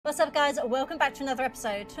What's up guys, welcome back to another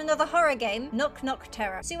episode, to another horror game, Knock Knock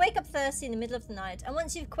Terror. So you wake up thirsty in the middle of the night, and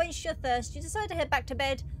once you've quenched your thirst, you decide to head back to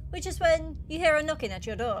bed, which is when you hear a knocking at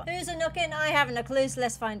your door. Who's a knocking? I haven't a clue, so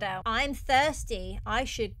let's find out. I'm thirsty. I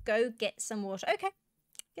should go get some water. Okay,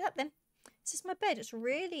 get up then. This is my bed. It's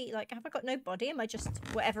really, like, have I got no body? Am I just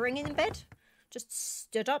whatevering in bed? Just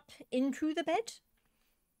stood up into the bed?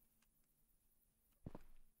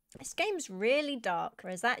 This game's really dark, or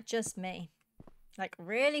is that just me? Like,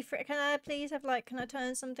 really? Can I please have, like, can I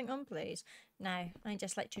turn something on, please? No, I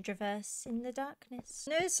just like to traverse in the darkness.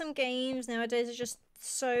 I know some games nowadays are just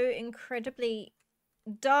so incredibly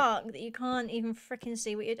dark that you can't even freaking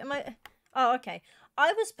see what you're... Oh, okay.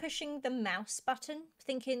 I was pushing the mouse button,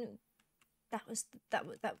 thinking that,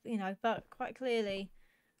 you know, but quite clearly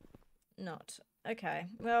not. Okay,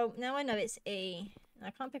 well, now I know it's E.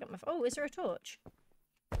 I can't pick up my... Oh, is there a torch?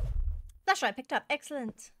 Flashlight picked up.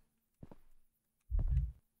 Excellent.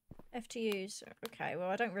 F to use. Okay, well,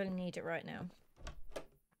 I don't really need it right now.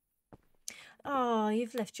 Oh,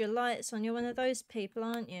 you've left your lights on. You're one of those people,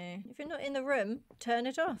 aren't you? If you're not in the room, turn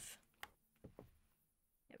it off.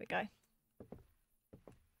 Here we go.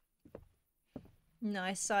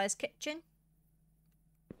 Nice size kitchen.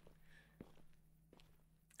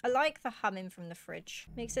 I like the humming from the fridge.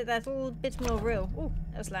 Makes it that little bit more real. Oh,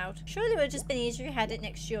 that was loud. Surely it would have just been easier if you had it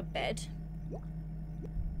next to your bed.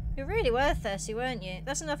 You really were thirsty, weren't you?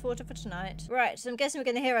 That's enough water for tonight. Right, so I'm guessing we're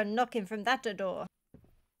going to hear a knocking from that door.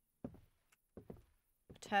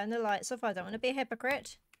 Turn the lights off. I don't want to be a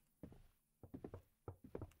hypocrite.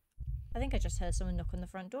 I think I just heard someone knock on the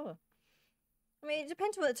front door. I mean, it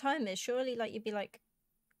depends what the time is. Surely, like, you'd be like,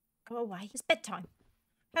 go away. It's bedtime.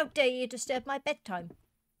 How dare you disturb my bedtime?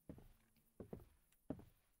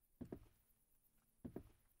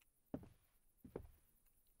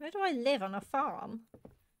 Where do I live? On a farm?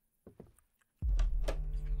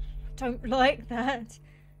 Don't like that.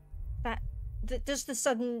 Just the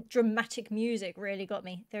sudden dramatic music really got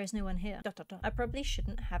me. There is no one here. ... I probably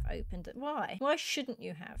shouldn't have opened it. Why? Why shouldn't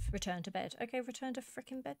you have? Return to bed. Okay, return to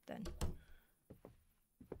frickin' bed then.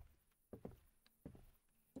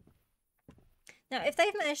 Now, if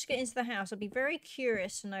they've managed to get into the house, I'd be very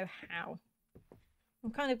curious to know how. I'm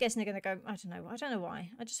kind of guessing they're going to go... I don't know. I don't know why.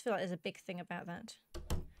 I just feel like there's a big thing about that.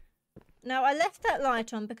 Now, I left that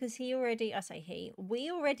light on because we already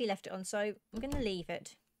left it on, so I'm going to leave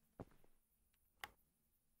it.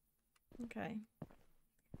 Okay.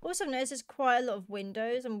 Also, I've noticed there's quite a lot of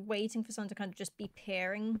windows. I'm waiting for someone to kind of just be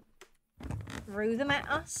peering through them at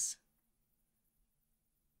us.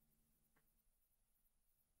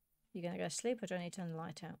 You going to go to sleep, or do I need to turn the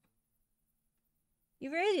light out?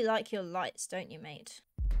 You really like your lights, don't you, mate?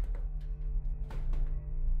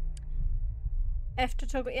 F to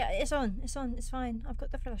toggle. Yeah, it's on. It's on. It's fine. I've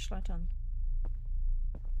got the flashlight on.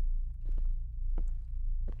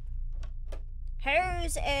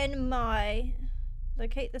 Who's in my...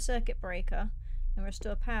 Locate the circuit breaker and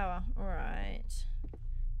restore power. Alright.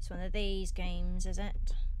 It's one of these games, is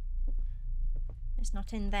it? It's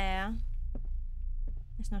not in there.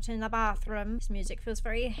 It's not in the bathroom. This music feels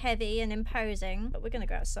very heavy and imposing. But we're going to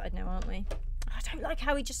go outside now, aren't we? I don't like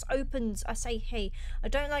how he just opens. I say, hey, I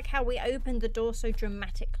don't like how we opened the door so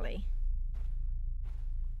dramatically.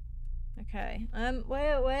 Okay.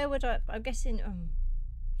 Where would I... I'm guessing... I'm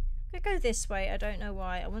going to go this way. I don't know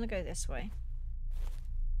why. I want to go this way.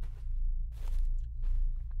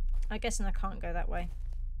 I'm guessing I can't go that way.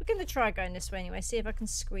 We're going to try going this way anyway. See if I can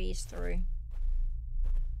squeeze through.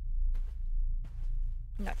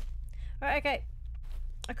 No. Alright, okay.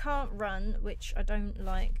 I can't run, which I don't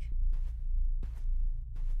like.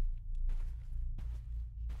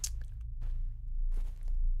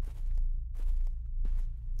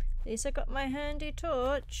 At least I got my handy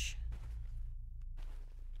torch.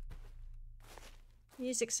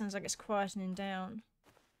 Music sounds like it's quietening down.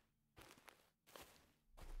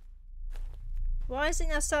 Why is it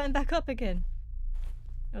now starting back up again?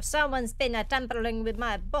 Or someone's been tampering with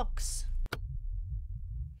my box.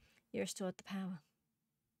 You restored the power.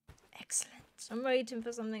 Excellent. I'm waiting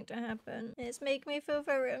for something to happen. It's making me feel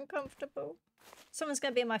very uncomfortable. Someone's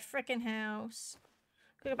going to be in my frickin' house.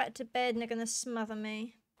 Go back to bed and they're going to smother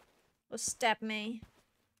me. Or stab me.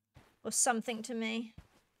 Or something to me.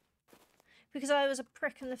 Because I was a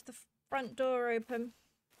prick and left the front door open.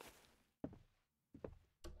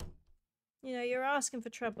 You know, you're asking for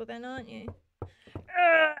trouble then, aren't you?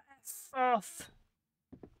 F off.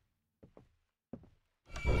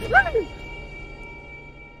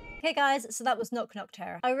 Okay guys, so that was Knock Knock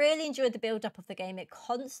Terror. I really enjoyed the build up of the game. It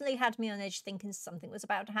constantly had me on edge thinking something was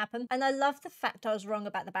about to happen. And I love the fact I was wrong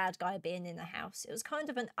about the bad guy being in the house. It was kind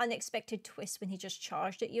of an unexpected twist when he just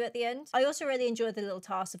charged at you at the end. I also really enjoyed the little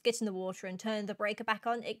task of getting the water and turning the breaker back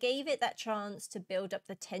on. It gave it that chance to build up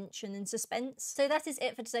the tension and suspense. So that is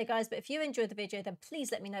it for today guys, but if you enjoyed the video then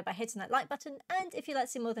please let me know by hitting that like button, and if you'd like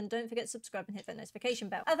to see more then don't forget to subscribe and hit that notification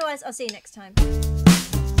bell. Otherwise I'll see you next time.